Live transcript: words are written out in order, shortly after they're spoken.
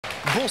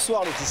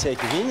Bonsoir Laetitia et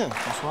Kevin.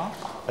 Bonsoir.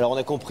 Alors on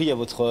a compris à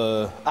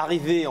votre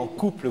arrivée en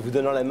couple, vous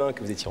donnant la main,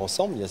 que vous étiez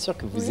ensemble, bien sûr,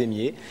 que vous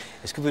aimiez.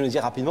 Est-ce que vous pouvez nous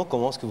dire rapidement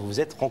comment est-ce que vous vous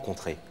êtes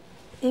rencontrés?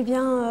 Eh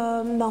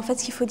bien, en fait,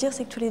 ce qu'il faut dire,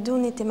 c'est que tous les deux,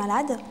 on était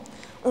malades.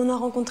 On a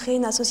rencontré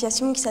une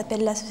association qui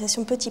s'appelle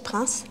l'association Petits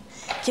Princes,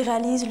 qui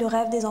réalise le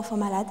rêve des enfants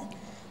malades.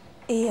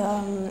 Et,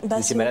 vous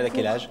étiez malade à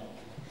quel âge?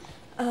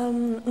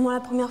 Moi, la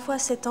première fois, à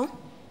 7 ans.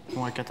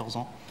 Moi, à 14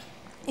 ans.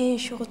 Et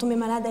je suis retombée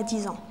malade à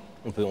 10 ans.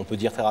 On peut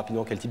dire très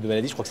rapidement quel type de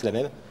maladie, je crois que c'est la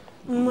même.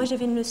 Moi,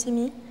 j'avais une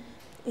leucémie.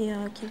 Et,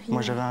 Kevin...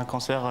 Moi, j'avais un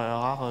cancer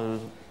rare,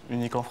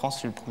 unique en France,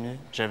 c'est le premier.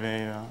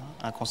 J'avais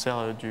un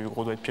cancer du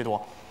gros doigt de pied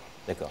droit.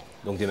 D'accord.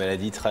 Donc des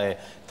maladies très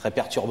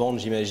perturbantes,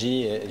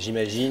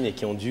 j'imagine, et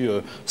qui ont dû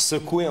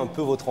secouer un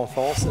peu votre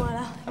enfance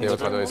voilà. et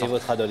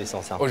votre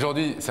adolescence. Hein.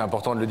 Aujourd'hui, c'est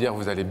important de le dire,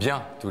 vous allez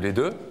bien tous les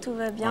deux. Tout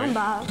va bien. Oui.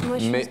 Moi,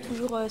 je suis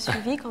toujours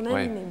suivie quand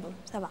même, mais bon,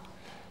 ça va.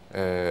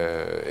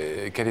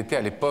 Quel était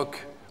à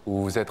l'époque où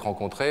vous vous êtes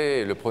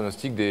rencontrés le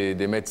pronostic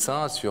des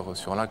médecins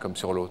sur l'un comme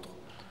sur l'autre?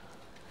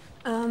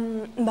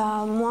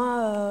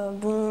 Moi,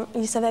 bon,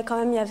 ils savaient quand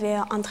même qu'il y avait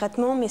un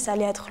traitement, mais ça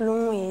allait être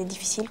long et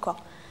difficile, quoi.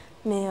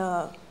 Mais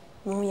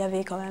bon, il y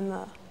avait quand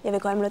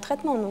même le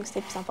traitement, donc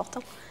c'était plus important.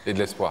 Et de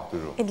l'espoir,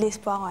 toujours. Et de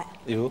l'espoir,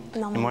 ouais. Et vous?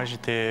 Moi,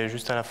 j'étais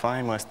juste à la fin,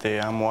 il me restait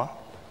 1 mois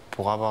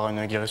pour avoir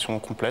une guérison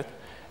complète.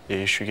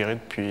 Et je suis guéri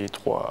depuis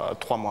 3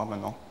 mois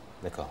maintenant.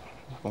 D'accord.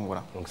 Donc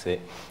voilà. Donc c'est...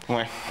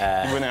 Ouais,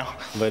 bonheur.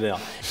 Bonheur.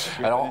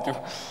 Alors,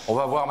 on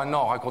va voir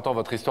maintenant, en racontant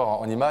votre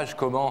histoire en images,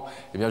 comment,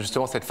 eh bien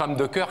justement, cette femme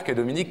de cœur qu'est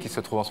Dominique, qui se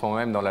trouve en ce moment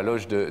même dans la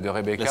loge de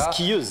Rebecca. La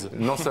skieuse.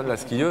 Non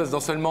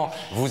seulement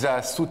vous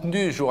a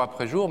soutenu jour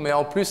après jour, mais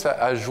en plus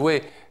a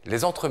joué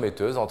les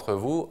entremetteuses entre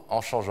vous,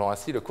 en changeant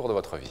ainsi le cours de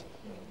votre vie.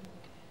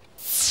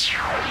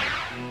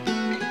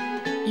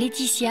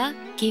 Laetitia,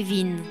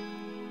 Kevin.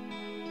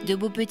 De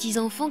beaux petits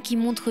enfants qui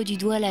montrent du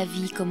doigt la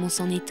vie comme on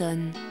s'en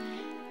étonne.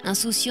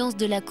 Insouciance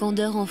de la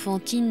candeur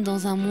enfantine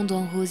dans un monde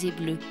en rose et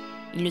bleu.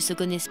 Ils ne se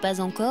connaissent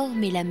pas encore,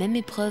 mais la même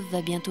épreuve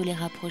va bientôt les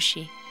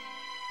rapprocher.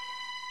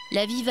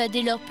 La vie va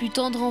dès leur plus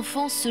tendre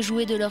enfance se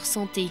jouer de leur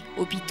santé.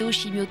 Hôpitaux,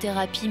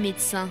 chimiothérapie,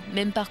 médecins,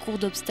 même parcours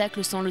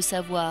d'obstacles sans le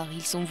savoir.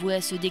 Ils sont voués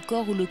à ce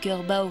décor où le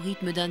cœur bat au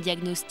rythme d'un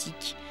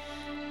diagnostic.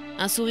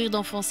 Un sourire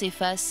d'enfant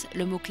s'efface,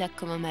 le mot claque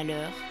comme un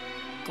malheur.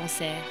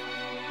 Cancer.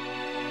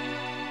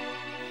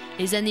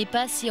 Les années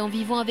passent et en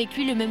vivant avec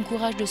lui le même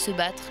courage de se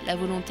battre, la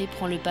volonté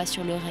prend le pas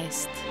sur le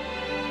reste.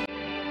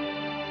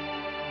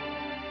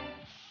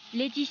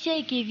 Laetitia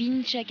et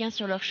Kevin, chacun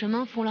sur leur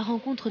chemin, font la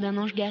rencontre d'un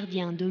ange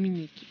gardien,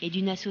 Dominique, et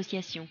d'une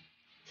association.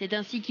 C'est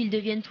ainsi qu'ils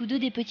deviennent tous deux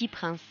des petits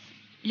princes.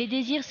 Les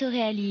désirs se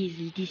réalisent.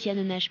 Laetitia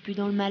ne nage plus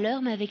dans le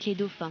malheur, mais avec les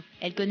dauphins.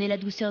 Elle connaît la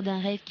douceur d'un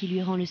rêve qui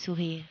lui rend le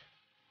sourire.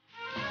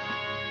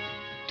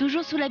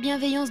 Toujours sous la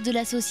bienveillance de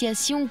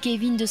l'association,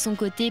 Kevin, de son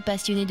côté,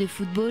 passionné de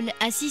football,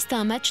 assiste à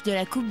un match de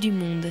la Coupe du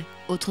Monde.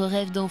 Autre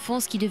rêve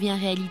d'enfance qui devient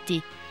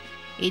réalité.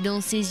 Et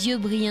dans ses yeux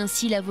brille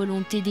ainsi la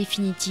volonté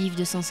définitive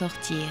de s'en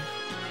sortir.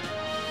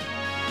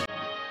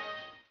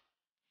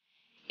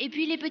 Et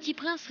puis les petits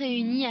princes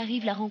réunis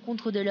arrivent la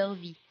rencontre de leur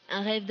vie.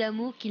 Un rêve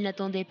d'amour qu'ils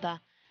n'attendaient pas.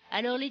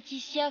 Alors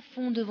Laetitia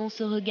fond devant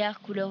ce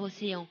regard couleur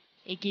océan.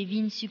 Et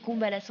Kevin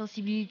succombe à la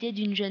sensibilité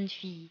d'une jeune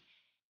fille.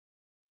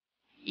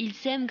 Ils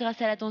s'aiment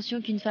grâce à l'attention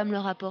qu'une femme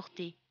leur a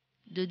portée.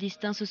 Deux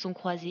destins se sont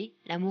croisés,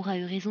 l'amour a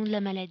eu raison de la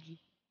maladie.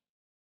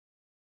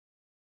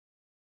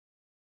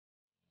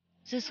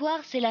 Ce soir,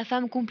 c'est la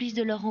femme complice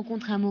de leur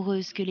rencontre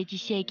amoureuse que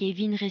Laetitia et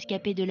Kevin,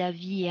 rescapés de la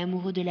vie et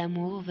amoureux de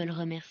l'amour, veulent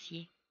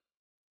remercier.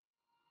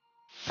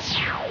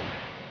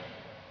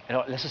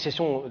 Alors,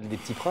 l'association des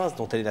Petits Princes,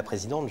 dont elle est la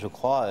présidente, je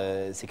crois,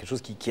 c'est quelque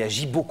chose qui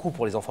agit beaucoup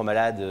pour les enfants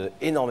malades,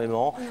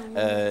 énormément.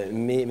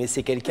 Mais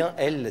c'est quelqu'un,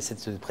 elle,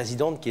 cette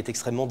présidente, qui est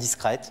extrêmement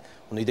discrète.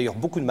 On a eu d'ailleurs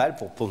beaucoup de mal,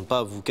 pour ne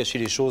pas vous cacher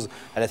les choses,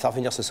 à la faire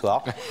venir ce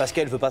soir, parce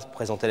qu'elle ne veut pas se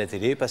présenter à la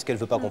télé, parce qu'elle ne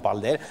veut pas qu'on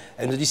parle d'elle.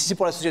 Elle nous dit, si c'est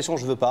pour l'association,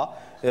 je ne veux pas.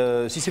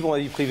 Si c'est pour ma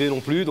vie privée, non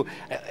plus. Donc,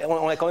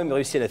 on a quand même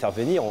réussi à la faire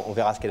venir. On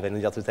verra ce qu'elle va nous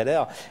dire tout à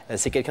l'heure.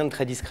 C'est quelqu'un de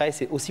très discret.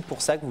 C'est aussi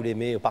pour ça que vous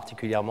l'aimez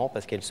particulièrement,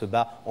 parce qu'elle se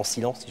bat en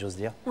silence, si j'ose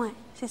dire. Ouais,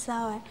 c'est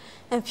ça,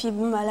 ouais. Et puis,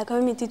 bon, elle a quand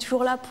même été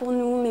toujours là pour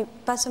nous, mais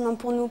pas seulement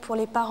pour nous, pour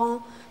les parents,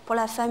 pour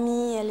la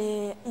famille.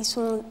 Ils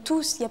sont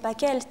tous, il n'y a pas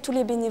qu'elle, tous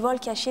les bénévoles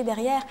cachés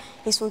derrière,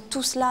 ils sont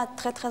tous là,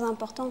 très très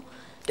importants.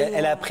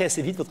 Elle a appris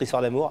assez vite votre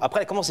histoire d'amour.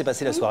 Après, comment s'est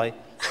passée la soirée?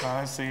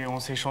 On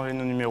s'est échangé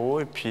nos numéros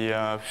et puis,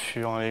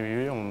 fur et à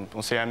mesure,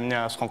 on s'est amenés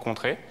à se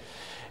rencontrer.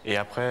 Et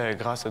après,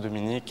 grâce à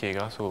Dominique et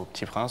grâce au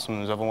Petit Prince,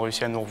 nous avons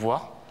réussi à nous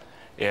revoir.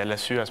 Et elle a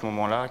su à ce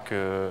moment-là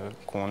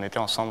qu'on était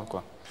ensemble,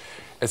 quoi.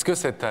 Est-ce que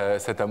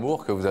cet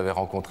amour que vous avez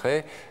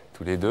rencontré,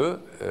 tous les deux,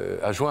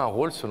 a joué un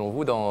rôle, selon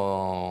vous,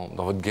 dans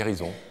votre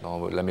guérison,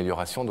 dans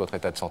l'amélioration de votre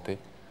état de santé?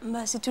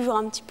 C'est toujours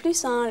un petit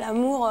plus, hein.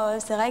 L'amour,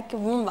 c'est vrai que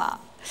bon,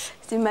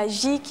 c'est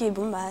magique et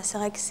bon, c'est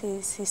vrai que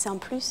c'est un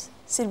plus.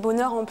 C'est le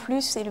bonheur en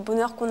plus, c'est le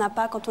bonheur qu'on n'a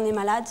pas quand on est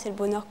malade, c'est le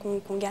bonheur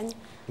qu'on gagne.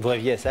 Vous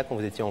rêviez à ça quand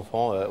vous étiez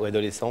enfant ou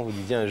adolescent, vous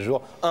disiez un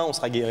jour, 1, on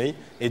sera guéri,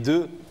 et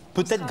 2,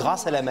 peut-être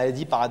grâce à la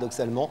maladie,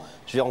 paradoxalement,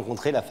 je vais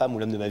rencontrer la femme ou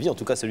l'homme de ma vie, en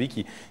tout cas celui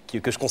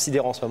que je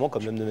considère en ce moment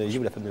comme l'homme de ma vie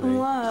ou la femme de ma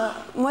vie.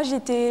 Moi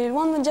j'étais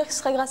loin de me dire que ce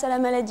serait grâce à la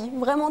maladie.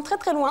 Vraiment très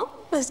très loin,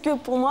 parce que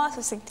pour moi,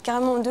 c'est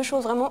carrément deux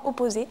choses vraiment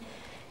opposées.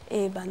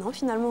 Et bah non,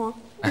 finalement.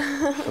 Hein.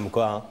 Comme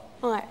quoi, hein.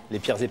 Ouais. Les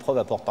pires épreuves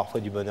apportent parfois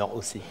du bonheur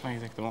aussi. Ouais,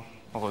 exactement,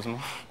 heureusement.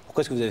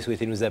 Pourquoi est-ce que vous avez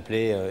souhaité nous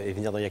appeler et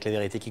venir dans Y'a que la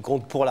vérité qui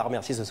compte pour la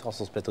remercier ce soir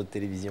sur ce plateau de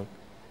télévision?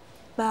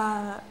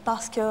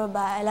 Parce que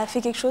elle a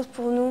fait quelque chose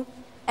pour nous.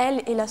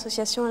 Elle et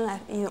l'association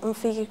ont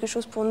fait quelque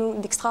chose pour nous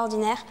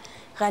d'extraordinaire,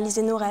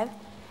 réaliser nos rêves,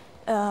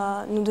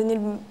 nous donner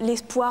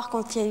l'espoir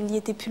quand il n'y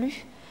était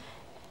plus.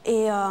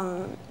 Et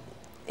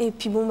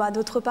puis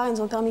d'autre part, ils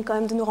nous ont permis quand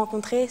même de nous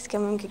rencontrer, c'est quand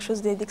même quelque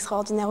chose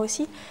d'extraordinaire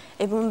aussi.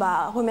 Et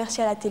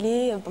remercier à la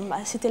télé,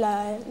 c'était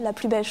la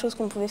plus belle chose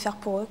qu'on pouvait faire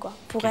pour eux, quoi,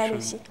 pour elle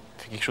aussi.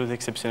 On fait quelque chose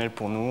d'exceptionnel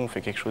pour nous, on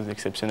fait quelque chose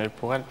d'exceptionnel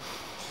pour elle.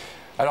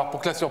 Alors,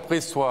 pour que la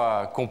surprise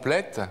soit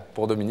complète,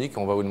 pour Dominique,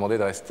 on va vous demander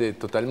de rester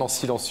totalement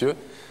silencieux,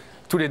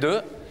 tous les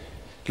deux.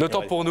 Le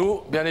temps pour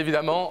nous, bien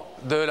évidemment,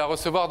 de la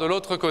recevoir de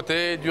l'autre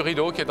côté du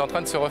rideau qui est en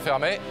train de se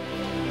refermer.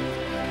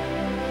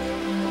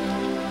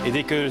 Et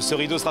dès que ce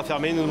rideau sera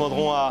fermé, nous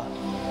demanderons à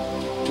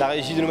la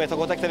régie de nous mettre en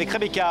contact avec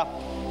Rebecca.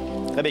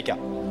 Rebecca.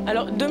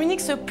 Alors,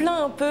 Dominique se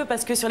plaint un peu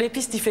parce que sur les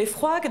pistes, il fait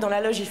froid, que dans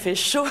la loge, il fait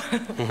chaud.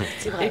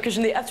 C'est vrai. Et que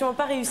je n'ai absolument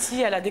pas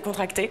réussi à la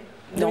décontracter.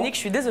 Non. Dominique, je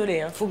suis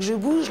désolée. Hein. Faut que je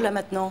bouge, là,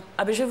 maintenant.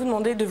 Ah ben, je vais vous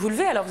demander de vous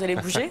lever, alors vous allez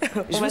bouger.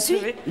 Je vous suis.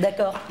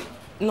 D'accord.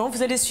 Non,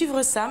 vous allez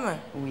suivre Sam.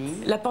 Oui.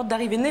 La porte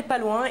d'arrivée n'est pas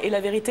loin et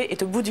la vérité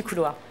est au bout du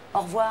couloir.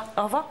 Au revoir.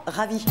 Au revoir.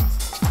 Ravie.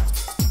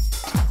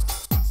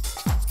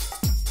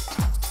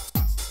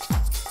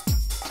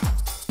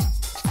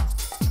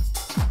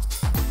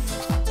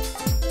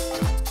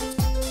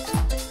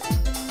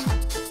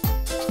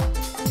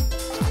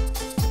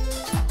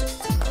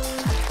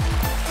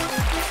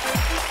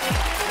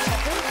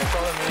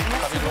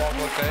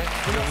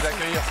 Je vais vous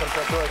accueillir sur le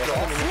plateau avec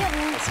Laurent.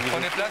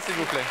 Prenez place, s'il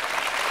vous plaît.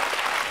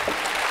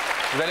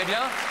 Vous allez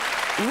bien?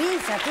 Oui,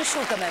 c'est un peu chaud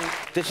quand même.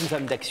 Peut-être une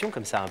femme d'action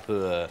comme ça, un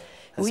peu...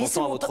 oui,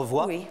 s'entend à votre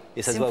voix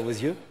et ça se voit à vos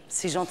yeux.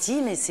 C'est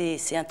gentil, mais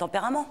c'est un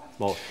tempérament.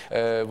 Bon,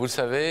 vous le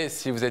savez,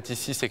 si vous êtes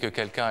ici, c'est que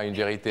quelqu'un a une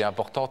vérité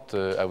importante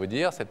à vous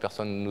dire. Cette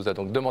personne nous a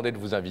donc demandé de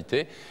vous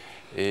inviter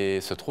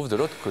et se trouve de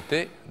l'autre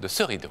côté de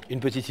ce rideau. Une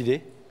petite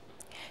idée?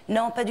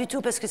 Non, pas du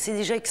tout, parce que c'est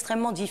déjà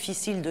extrêmement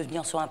difficile de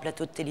venir sur un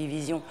plateau de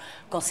télévision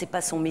quand c'est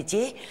pas son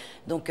métier.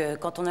 Donc,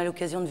 quand on a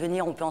l'occasion de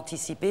venir, on peut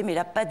anticiper, mais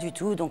là, pas du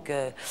tout. Donc,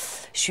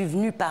 je suis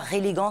venue par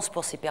élégance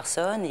pour ces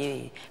personnes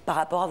et par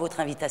rapport à votre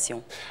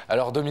invitation.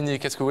 Alors,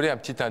 Dominique, est-ce que vous voulez un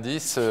petit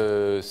indice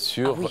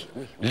sur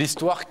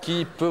l'histoire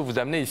qui peut vous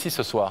amener ici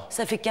ce soir?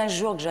 Ça fait 15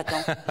 jours que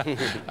j'attends.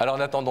 Alors,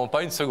 n'attendons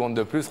pas une seconde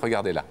de plus,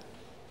 regardez-la.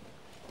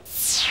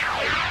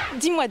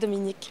 Dis-moi,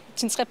 Dominique,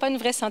 tu ne serais pas une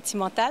vraie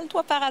sentimentale,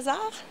 toi, par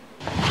hasard?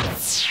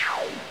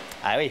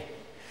 Ah oui.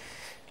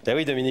 Ben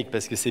oui, Dominique,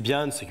 parce que c'est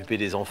bien de s'occuper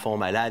des enfants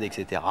malades,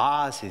 etc.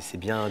 C'est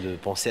bien de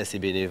penser à ces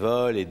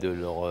bénévoles et de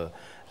leur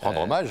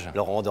rendre hommage.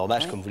 Leur rendre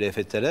hommage, comme vous l'avez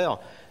fait tout à l'heure.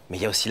 Mais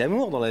il y a aussi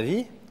l'amour dans la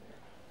vie.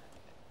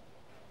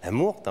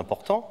 L'amour, c'est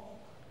important.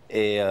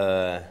 Et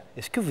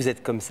est-ce que vous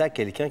êtes comme ça,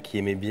 quelqu'un qui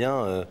aimait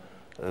bien,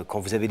 quand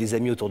vous avez des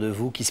amis autour de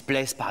vous, qui se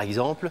plaisent, par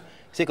exemple,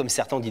 vous savez, comme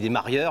certains ont dit des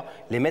marieurs,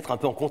 les mettre un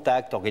peu en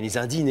contact, organiser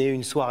un dîner,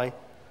 une soirée?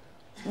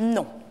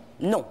 Non.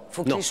 Non, il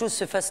faut que les choses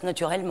se fassent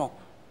naturellement.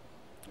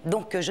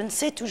 Donc, je ne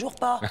sais toujours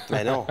pas.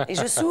 Mais non. Et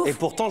je souffre. Et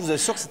pourtant, je vous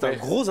assure que c'est un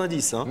gros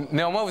indice. Hein.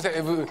 Néanmoins,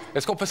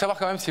 est-ce qu'on peut savoir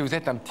quand même si vous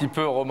êtes un petit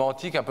peu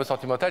romantique, un peu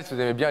sentimental, si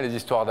vous aimez bien les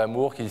histoires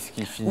d'amour qui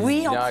finissent bien,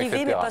 oui, en privé,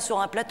 etc. mais pas sur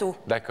un plateau.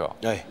 D'accord.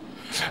 Ouais.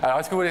 Alors,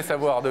 est-ce que vous voulez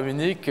savoir,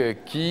 Dominique,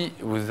 qui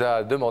vous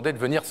a demandé de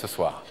venir ce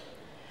soir?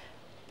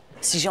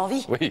 Si j'ai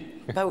envie? Oui.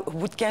 Bah, au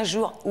bout de 15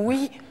 jours,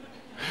 oui.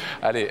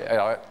 Allez,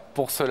 alors,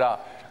 pour cela...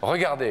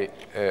 Regardez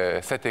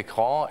cet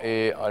écran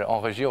et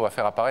en régie, on va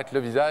faire apparaître le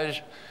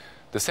visage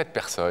de cette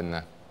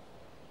personne.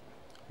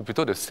 Ou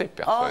plutôt de ces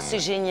personnes. Oh, c'est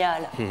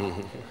génial.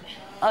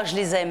 Oh, je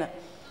les aime.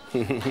 Ah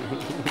ouais.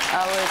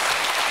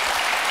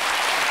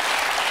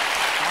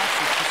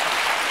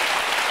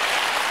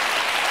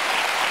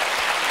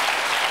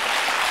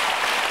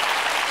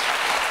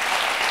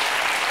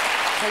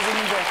 Très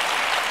émouvant.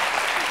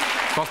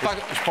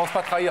 Je pense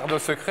pas trahir de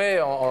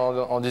secret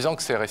en disant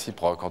que c'est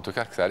réciproque, en tout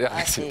cas que ça a l'air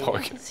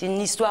réciproque. C'est une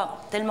histoire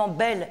tellement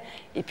belle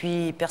et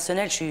puis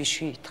personnelle, je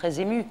suis très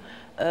émue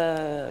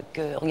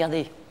que,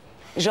 regardez,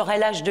 j'aurais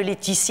l'âge de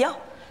Laetitia,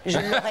 je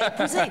l'aurais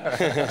épousée.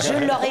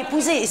 Je l'aurais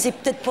épousée et c'est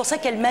peut-être pour ça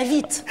qu'elle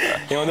m'invite.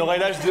 Et on aurait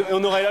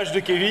l'âge de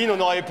Kevin, on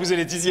aurait épousé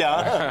Laetitia.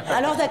 Hein.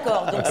 Alors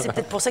d'accord, donc c'est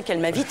peut-être pour ça qu'elle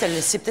m'invite,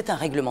 c'est peut-être un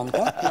règlement de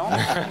compte, non?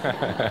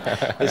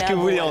 Est-ce que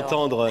vous voulez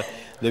entendre,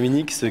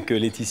 Dominique, ce que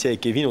Laetitia et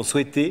Kevin ont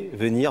souhaité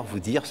venir vous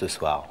dire ce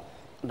soir?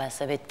 Bah,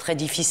 ça va être très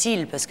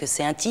difficile parce que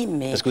c'est intime,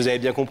 mais... Parce que vous avez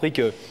bien compris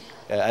que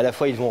à la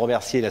fois, ils vont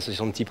remercier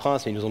l'association Petits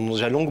Princes, mais ils nous ont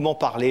déjà longuement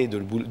parlé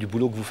du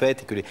boulot que vous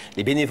faites et que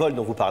les bénévoles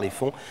dont vous parlez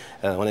font.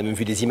 On a même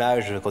vu des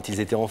images quand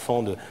ils étaient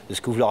enfants de ce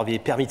que vous leur aviez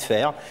permis de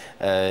faire.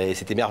 Et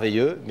c'était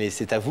merveilleux, mais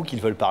c'est à vous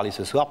qu'ils veulent parler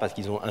ce soir parce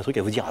qu'ils ont un truc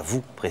à vous dire à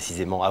vous,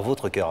 précisément, à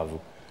votre cœur, à vous.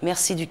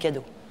 Merci du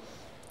cadeau.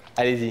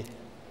 Allez-y,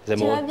 les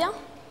amoureux. Tu vas bien?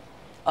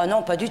 Ah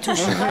non, pas du tout,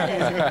 je suis pas à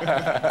l'aise.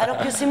 Alors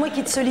que c'est moi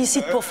qui te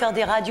sollicite pour faire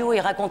des radios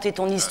et raconter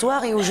ton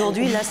histoire, et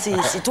aujourd'hui, là,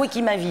 c'est toi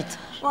qui m'invites.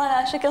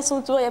 Voilà, chacun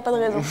son tour, il n'y a pas de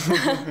raison.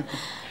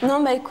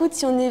 Non, bah écoute,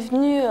 si on est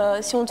venu,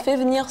 si on te fait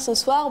venir ce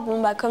soir,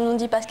 bon, bah, comme l'ont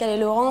dit Pascal et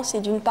Laurent, c'est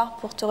d'une part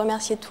pour te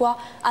remercier toi,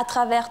 à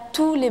travers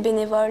tous les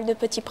bénévoles de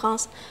Petits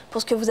Princes,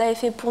 pour ce que vous avez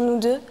fait pour nous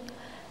deux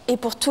et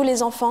pour tous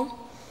les enfants.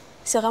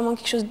 C'est vraiment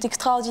quelque chose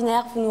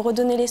d'extraordinaire. Vous nous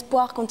redonnez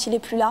l'espoir quand il n'est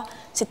plus là.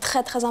 C'est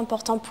très, très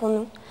important pour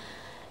nous.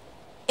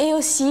 Et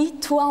aussi,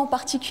 toi en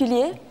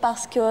particulier,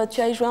 parce que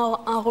tu as joué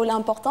un rôle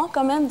important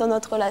quand même dans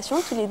notre relation,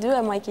 tous les deux,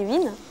 à moi et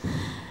Kevin.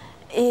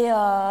 Et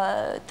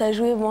tu as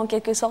joué en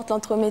quelque sorte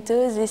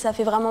l'entremetteuse et ça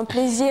fait vraiment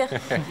plaisir,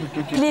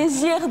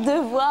 plaisir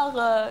de voir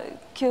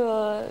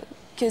que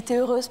tu es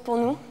heureuse pour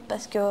nous,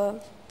 parce qu'il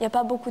n'y a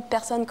pas beaucoup de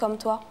personnes comme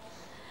toi.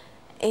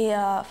 Et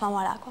enfin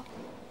voilà quoi.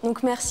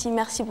 Donc merci,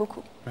 merci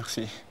beaucoup.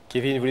 Merci.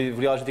 Kevin, vous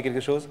voulez rajouter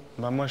quelque chose?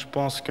 Moi, je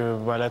pense que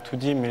elle a tout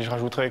dit, mais je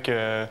rajouterais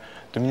que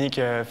Dominique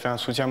a fait un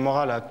soutien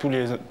moral à tous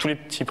les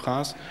petits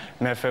princes,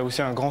 mais elle fait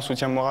aussi un grand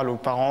soutien moral aux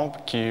parents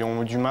qui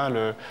ont eu du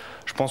mal.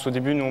 Je pense au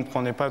début, nous, on ne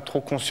prenait pas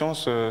trop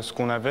conscience de ce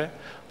qu'on avait,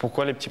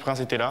 pourquoi les petits princes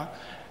étaient là.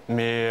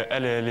 Mais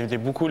elle aidait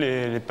beaucoup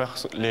les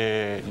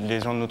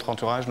gens de notre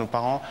entourage, nos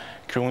parents,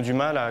 qui ont du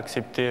mal à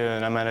accepter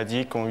la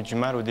maladie, qui ont eu du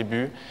mal au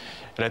début.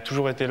 Elle a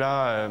toujours été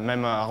là,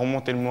 même à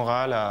remonter le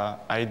moral,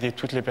 à aider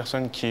toutes les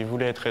personnes qui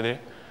voulaient être aidées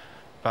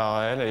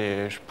par elle.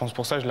 Et je pense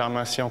pour ça que je la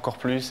remercie encore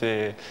plus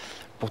et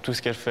pour tout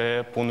ce qu'elle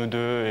fait, pour nous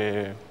deux.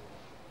 Et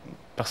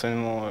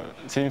personnellement,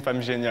 c'est une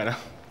femme géniale.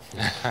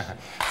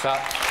 Ça,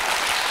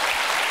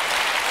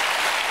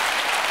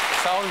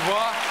 on le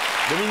voit.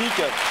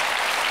 Dominique,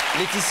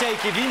 Laetitia et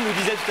Kevin nous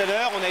disaient tout à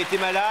l'heure, on a été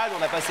malades,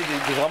 on a passé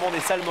vraiment des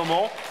sales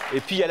moments. Et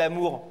puis il y a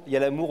l'amour. Il y a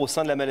l'amour au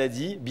sein de la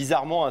maladie.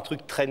 Bizarrement, un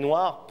truc très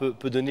noir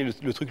peut donner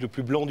le truc le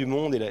plus blanc du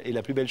monde et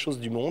la plus belle chose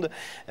du monde.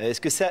 Est-ce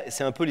que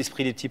c'est un peu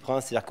l'esprit des Petits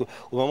Princes? C'est-à-dire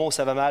qu'au moment où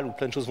ça va mal, où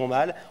plein de choses vont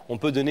mal, on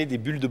peut donner des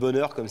bulles de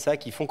bonheur comme ça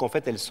qui font qu'en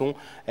fait elles sont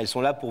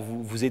là pour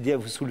vous aider à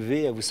vous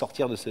soulever, à vous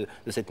sortir de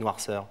cette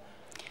noirceur.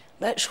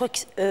 Je crois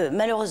que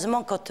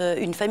malheureusement, quand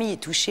une famille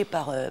est touchée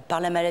par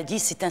la maladie,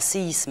 c'est un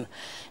séisme.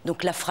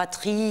 Donc la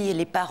fratrie,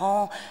 les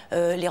parents,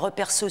 les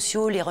repères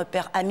sociaux, les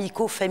repères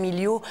amicaux,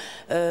 familiaux,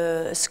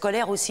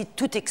 scolaires aussi,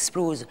 tout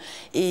explose.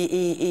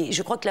 Et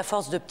je crois que la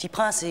force de Petits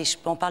Princes, et je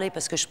peux en parler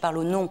parce que je parle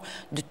au nom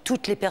de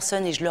toutes les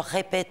personnes, et je leur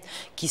répète,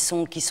 qui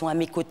sont à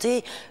mes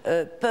côtés,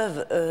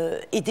 peuvent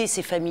aider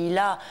ces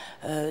familles-là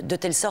de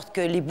telle sorte que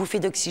les bouffées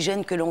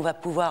d'oxygène que l'on va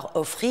pouvoir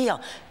offrir,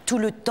 tout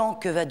le temps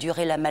que va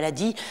durer la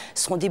maladie,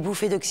 seront des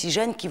bouffées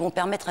d'oxygène qui vont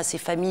permettre à ces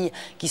familles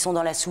qui sont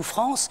dans la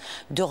souffrance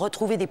de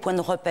retrouver des points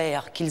de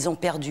repère qu'ils ont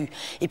perdus.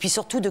 Et puis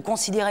surtout de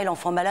considérer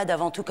l'enfant malade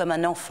avant tout comme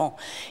un enfant.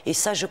 Et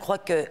ça, je crois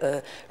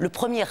que le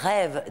premier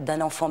rêve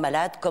d'un enfant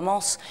malade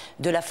commence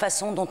de la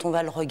façon dont on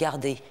va le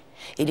regarder.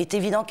 Et il est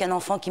évident qu'un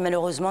enfant qui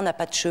malheureusement n'a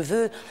pas de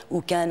cheveux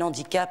ou qui a un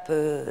handicap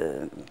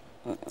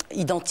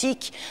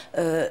identique,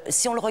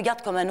 si on le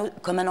regarde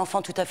comme un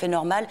enfant tout à fait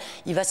normal,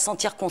 il va se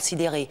sentir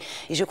considéré.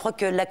 Et je crois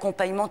que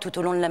l'accompagnement tout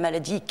au long de la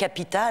maladie est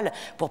capital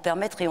pour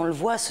permettre, et on le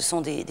voit, ce sont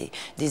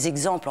des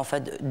exemples, enfin,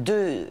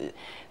 deux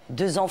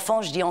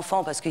enfants, je dis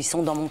enfants parce qu'ils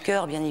sont dans mon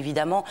cœur, bien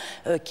évidemment,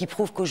 qui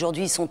prouvent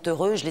qu'aujourd'hui ils sont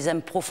heureux. Je les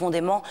aime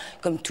profondément,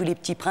 comme tous les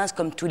petits princes,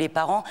 comme tous les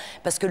parents,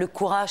 parce que le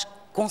courage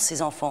qu'ont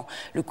ces enfants,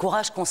 le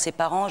courage qu'ont ces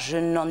parents, je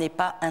n'en ai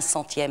pas un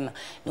centième.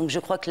 Donc je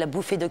crois que la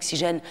bouffée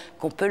d'oxygène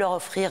qu'on peut leur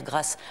offrir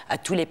grâce à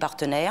tous les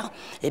partenaires,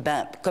 et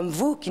comme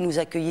vous qui nous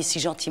accueillez si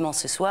gentiment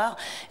ce soir,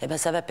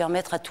 ça va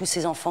permettre à tous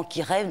ces enfants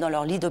qui rêvent dans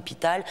leur lit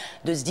d'hôpital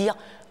de se dire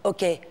 «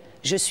 Ok,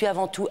 je suis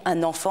avant tout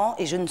un enfant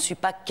et je ne suis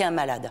pas qu'un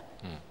malade ».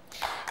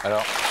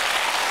 Alors,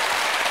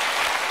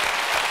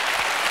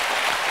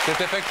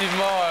 c'est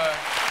effectivement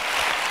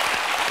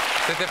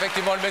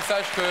le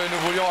message que nous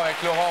voulions avec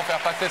Laurent faire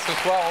passer ce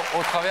soir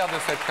au travers de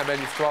cette très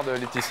belle histoire de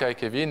Laetitia et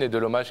Kevin et de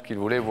l'hommage qu'ils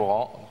voulaient vous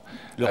rendre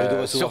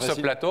sur ce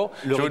plateau.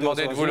 Je vais vous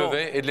demander de vous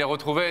lever et de les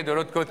retrouver de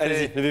l'autre côté.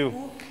 Allez-y,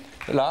 levez-vous.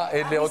 Là,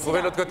 et de les retrouver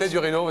de l'autre côté du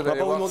rideau. Vous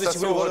allez voir, vous ça si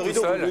vous ouvrez le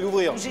rideau, vous pouvez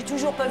l'ouvrir. J'ai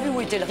toujours pas vu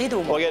où était le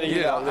rideau. Regardez, il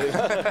est là.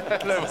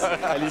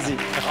 Allez-y.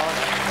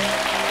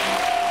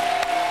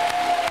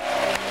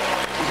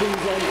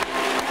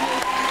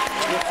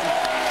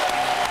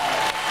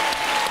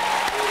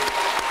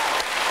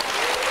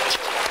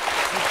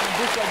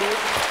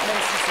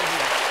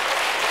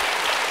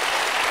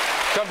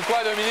 Comme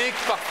quoi, Dominique,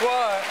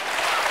 parfois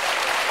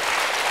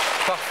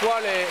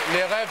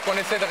les rêves qu'on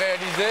essaie de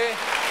réaliser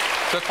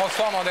se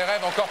transforment en des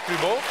rêves encore plus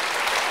beaux.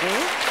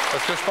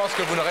 Parce que je pense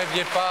que vous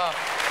n'aviez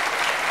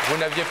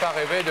pas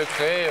rêvé de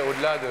créer,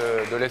 au-delà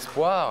de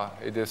l'espoir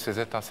et de ces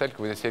étincelles que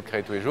vous essayez de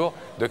créer tous les jours,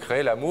 de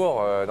créer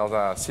l'amour dans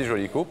un si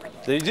joli couple.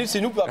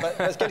 C'est nous,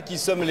 Pascal, qui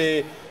sommes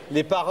les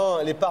les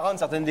parrains de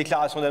certaines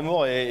déclarations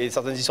d'amour et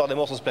certaines histoires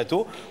d'amour sur ce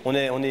plateau. On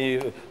est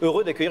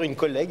heureux d'accueillir une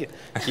collègue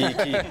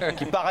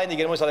qui parraine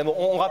également l'histoire d'amour.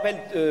 On rappelle,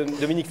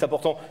 Dominique, c'est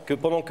important, que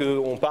pendant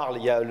qu'on parle,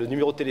 il y a le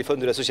numéro de téléphone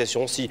de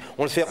l'association. Si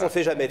on le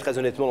fait jamais, très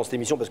honnêtement, dans cette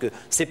émission, parce que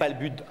c'est pas le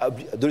but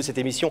de cette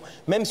émission,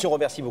 même si on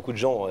remercie beaucoup de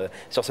gens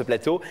sur ce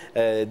plateau.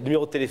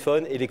 Numéro de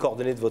téléphone et les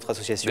coordonnées de votre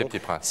association.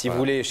 Si vous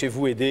voulez chez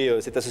vous aider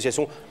cette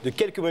association de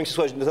quelque moyen que ce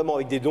soit, notamment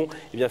avec des dons,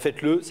 eh bien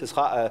faites-le. Ce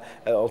sera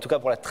en tout cas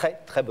pour la très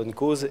très bonne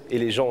cause. Et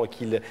les gens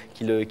qui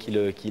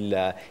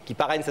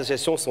parrainent cette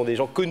association sont des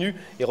gens connus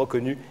et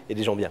reconnus et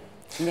des gens bien.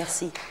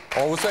 Merci.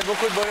 On vous souhaite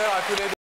beaucoup de bonheur à tous les deux.